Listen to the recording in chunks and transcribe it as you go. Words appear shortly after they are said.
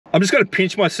I'm just going to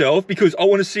pinch myself because I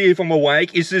want to see if I'm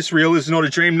awake. Is this real? Is it not a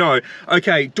dream? No.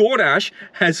 Okay, DoorDash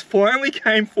has finally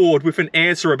came forward with an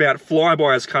answer about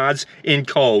Flybuys cards in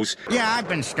Coles. Yeah, I've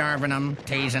been starving them,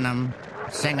 teasing them,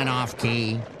 singing off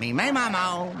key. Me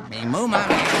mamo, me moo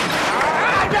mamo.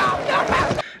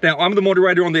 Now, I'm the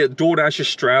moderator on the Doordash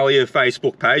Australia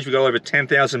Facebook page. We've got over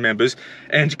 10,000 members,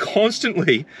 and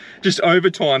constantly, just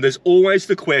over time, there's always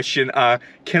the question,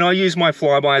 can I use my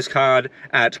Flybuys card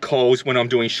at Coles when I'm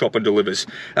doing shop and delivers?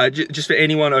 Just for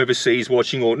anyone overseas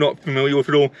watching or not familiar with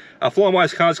it all, a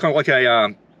Flybuys card is kind of like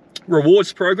a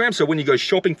rewards program. So when you go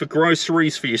shopping for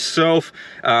groceries for yourself,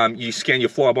 you scan your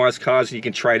Flybuys cards and you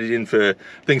can trade it in for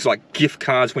things like gift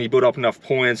cards. When you build up enough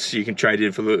points, you can trade it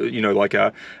in for the, you know, like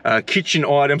kitchen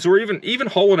items, or even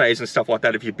holidays and stuff like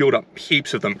that if you build up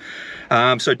heaps of them.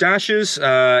 So Dashers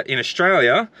in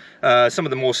Australia, some of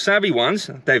the more savvy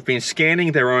ones, they've been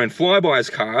scanning their own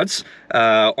Flybuys cards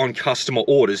on customer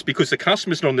orders, because the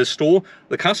customer's not in the store,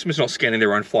 the customer's not scanning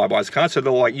their own Flybuys cards. So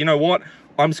they're like, you know what,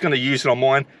 I'm just going to use it on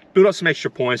mine, build up some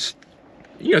extra points,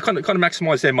 you know, kind of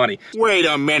maximize their money. Wait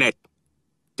a minute.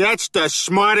 That's the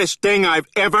smartest thing I've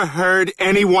ever heard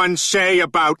anyone say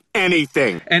about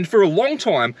anything. And for a long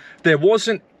time, there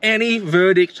wasn't any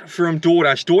verdict from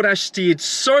Doordash. Doordash steered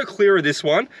so clear of this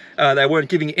one. They weren't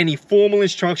giving any formal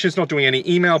instructions, not doing any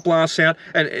email blasts out.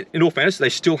 And in all fairness, they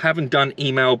still haven't done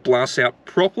email blasts out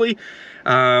properly.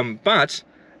 But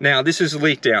now this is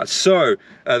leaked out. So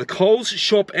the Coles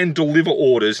shop and deliver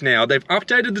orders, now they've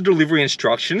updated the delivery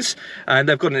instructions, and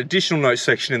they've got an additional note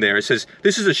section in there. It says,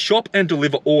 this is a shop and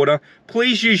deliver order.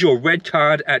 Please use your red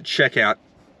card at checkout.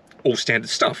 All standard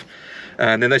stuff.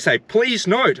 And then they say, please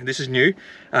note, and this is new,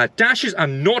 Dashers are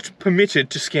not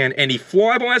permitted to scan any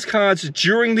Flybuys cards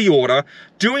during the order.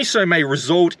 Doing so may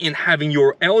result in having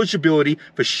your eligibility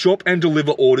for shop and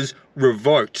deliver orders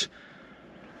revoked.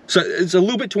 So it's a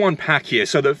little bit to unpack here.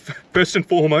 So the first and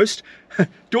foremost,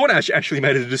 Doordash actually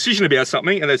made a decision about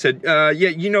something, and they said, yeah,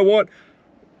 you know what?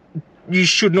 You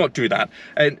should not do that.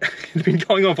 And it's been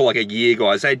going on for like a year,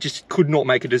 guys. They just could not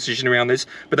make a decision around this,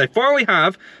 but they finally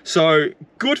have. So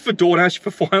good for Doordash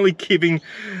for finally giving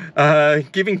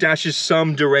Dashers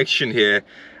some direction here.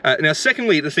 Now,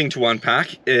 secondly, the thing to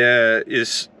unpack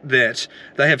is that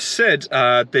they have said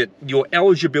that your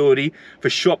eligibility for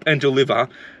shop and deliver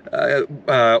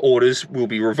orders will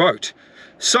be revoked.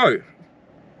 So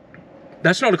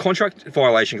that's not a contract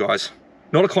violation, guys.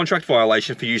 Not a contract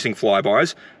violation for using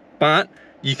Flybuys, but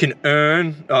you can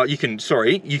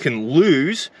you can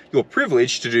lose your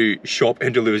privilege to do shop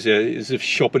and delivers, as if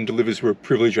shop and delivers were a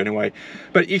privilege anyway.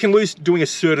 But you can lose doing a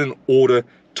certain order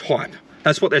type.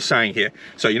 That's what they're saying here.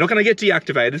 So you're not going to get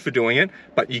deactivated for doing it,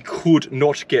 but you could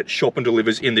not get shop and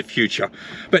delivers in the future.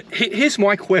 But here's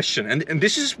my question, and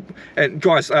this is, and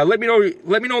guys, let me know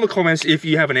in the comments if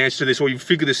you have an answer to this, or you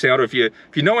figure this out, or if you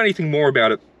know anything more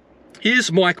about it.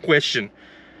 Here's my question: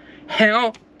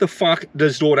 how the fuck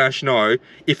does Doordash know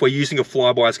if we're using a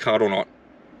Flybuys card or not?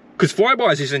 Because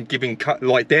Flybuys isn't giving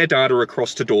like their data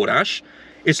across to Doordash.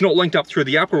 It's not linked up through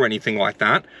the app or anything like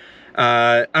that.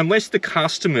 Unless the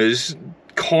customers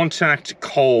contact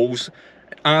Coles,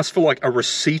 ask for like a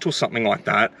receipt or something like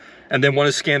that, and then want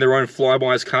to scan their own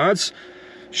Flybuys cards,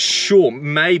 sure,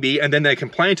 maybe, and then they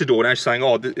complain to Doordash saying,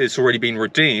 oh, it's already been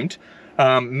redeemed.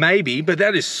 Maybe, but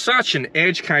that is such an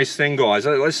edge case thing, guys.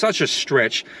 It's such a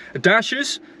stretch.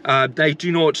 Dashers,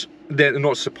 they're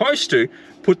not supposed to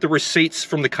put the receipts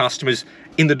from the customers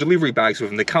in the delivery bags with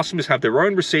them. The customers have their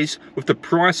own receipts with the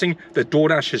pricing that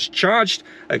Doordash has charged.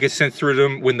 It gets sent through to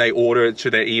them when they order it to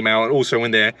their email, and also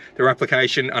in their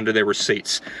application under their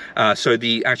receipts. So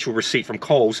the actual receipt from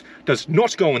Coles does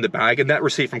not go in the bag, and that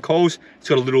receipt from Coles, it's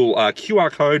got a little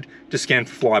QR code to scan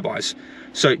for Flybuys.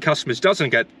 So customers don't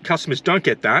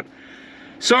get that.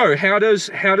 So how does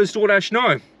Doordash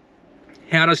know?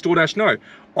 How does Doordash know?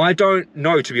 I don't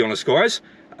know, to be honest, guys.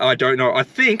 I don't know. I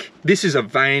think this is a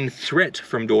vain threat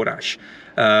from Doordash.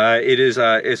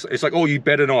 It's like, oh, you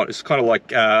better not. It's kind of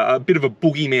like a bit of a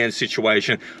boogeyman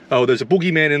situation. Oh, there's a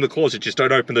boogeyman in the closet, just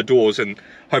don't open the doors, and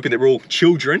hoping that we're all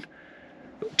children,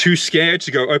 too scared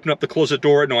to go open up the closet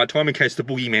door at night time in case the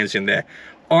boogeyman's in there.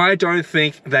 I don't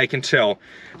think they can tell.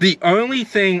 The only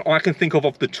thing I can think of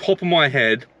off the top of my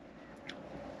head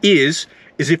is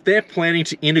if they're planning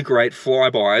to integrate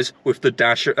Flybuys with the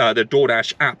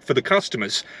Doordash app for the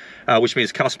customers, which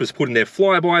means customers put in their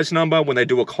Flybuys number when they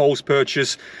do a Coles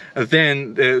purchase,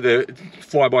 then the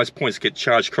Flybuys points get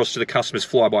charged across to the customer's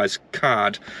Flybuys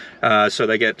card, so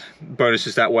they get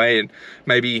bonuses that way. And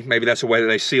maybe that's a way that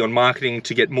they see on marketing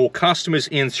to get more customers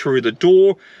in through the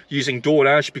door using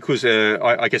Doordash, because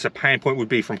I guess a pain point would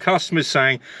be from customers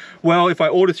saying, well, if I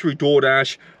order through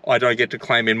Doordash, I don't get to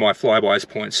claim in my Flybuys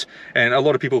points. And a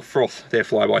lot of people froth their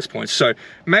Flybuys points. So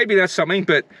maybe that's something,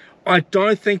 but I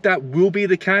don't think that will be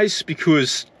the case,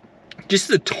 because just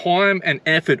the time and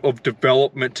effort of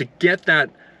development to get that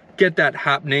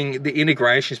happening, the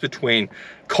integrations between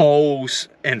Coles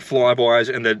and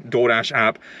Flybuys and the Doordash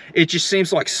app, it just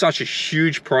seems like such a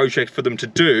huge project for them to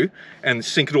do and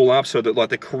sync it all up so that like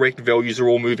the correct values are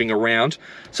all moving around.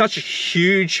 Such a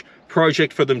huge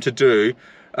project for them to do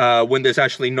when there's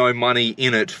actually no money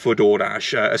in it for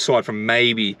Doordash, aside from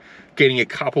maybe getting a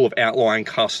couple of outlying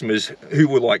customers who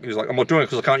were like, I'm not doing it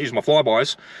because I can't use my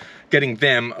Flybuys, getting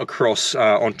them across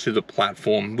onto the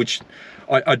platform, which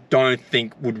I don't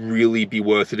think would really be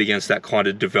worth it against that kind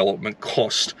of development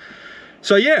cost.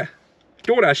 So yeah,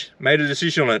 Doordash made a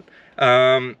decision on it.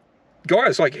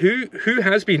 Guys, like who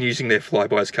has been using their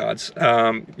Flybuys cards?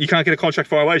 You can't get a contract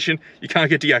violation, you can't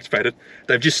get deactivated.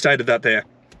 They've just stated that there.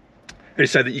 They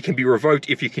say that you can be revoked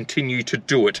if you continue to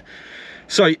do it.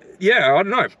 So yeah, I don't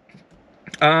know.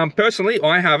 Personally,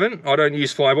 I haven't. I don't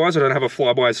use Flybuys. I don't have a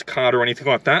Flybuys card or anything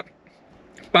like that.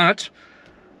 But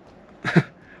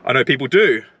I know people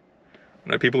do.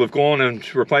 I know people have gone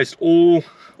and replaced all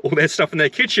their stuff in their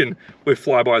kitchen with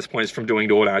Flybuys points from doing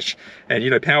Doordash, and you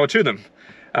know, power to them.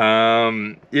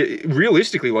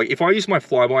 Realistically, like if I use my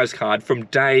Flybuys card from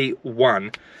day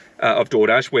one of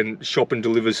Doordash, when Shop and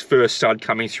Delivers first started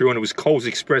coming through, and it was Coles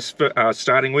Express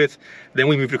starting with, then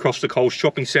we moved across to Coles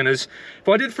shopping centres. If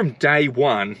I did from day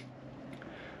one,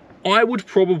 I would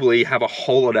probably have a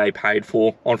holiday paid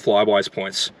for on Flybuys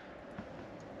points.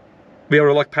 Be able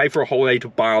to like pay for a holiday to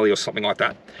Bali or something like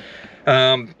that.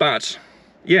 But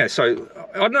yeah, so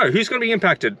I don't know who's going to be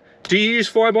impacted. Do you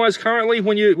use Flybuys currently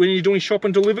when you're doing Shop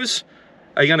and Delivers?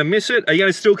 Are you going to miss it? Are you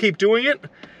going to still keep doing it?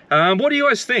 What do you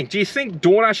guys think? Do you think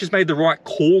Doordash has made the right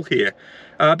call here?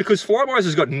 Because Flybuys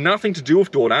has got nothing to do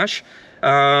with Doordash.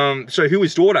 So who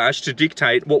is Doordash to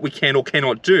dictate what we can or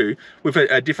cannot do with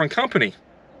a different company?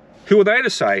 Who are they to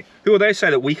say? Who are they to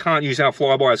say that we can't use our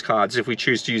Flybuys cards if we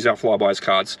choose to use our Flybuys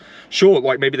cards? Sure,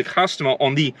 like maybe the customer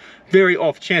on the very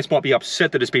off chance might be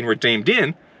upset that it's been redeemed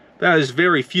in. That is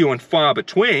very few and far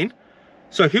between.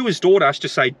 So who is Doordash to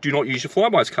say do not use your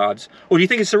Flybuys cards? Or do you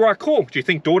think it's the right call? Do you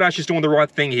think Doordash is doing the right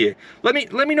thing here? Let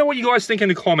me know what you guys think in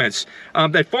the comments.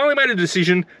 They finally made a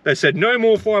decision. They said no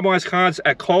more Flybuys cards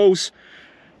at Coles.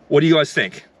 What do you guys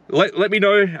think? Let me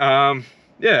know.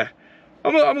 Yeah.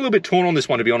 I'm a little bit torn on this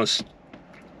one, to be honest.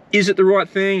 Is it the right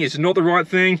thing? Is it not the right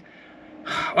thing?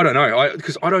 I don't know,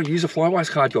 because I don't use a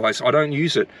Flybuys card, guys. I don't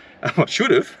use it. I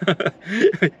should have.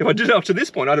 If I did it up to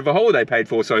this point, I'd have a holiday paid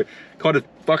for, so kind of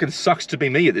fucking sucks to be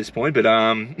me at this point, but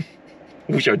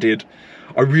wish I did.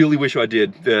 I really wish I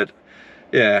did, but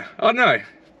yeah, I don't know.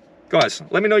 Guys,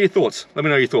 let me know your thoughts. Let me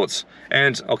know your thoughts,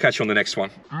 and I'll catch you on the next one.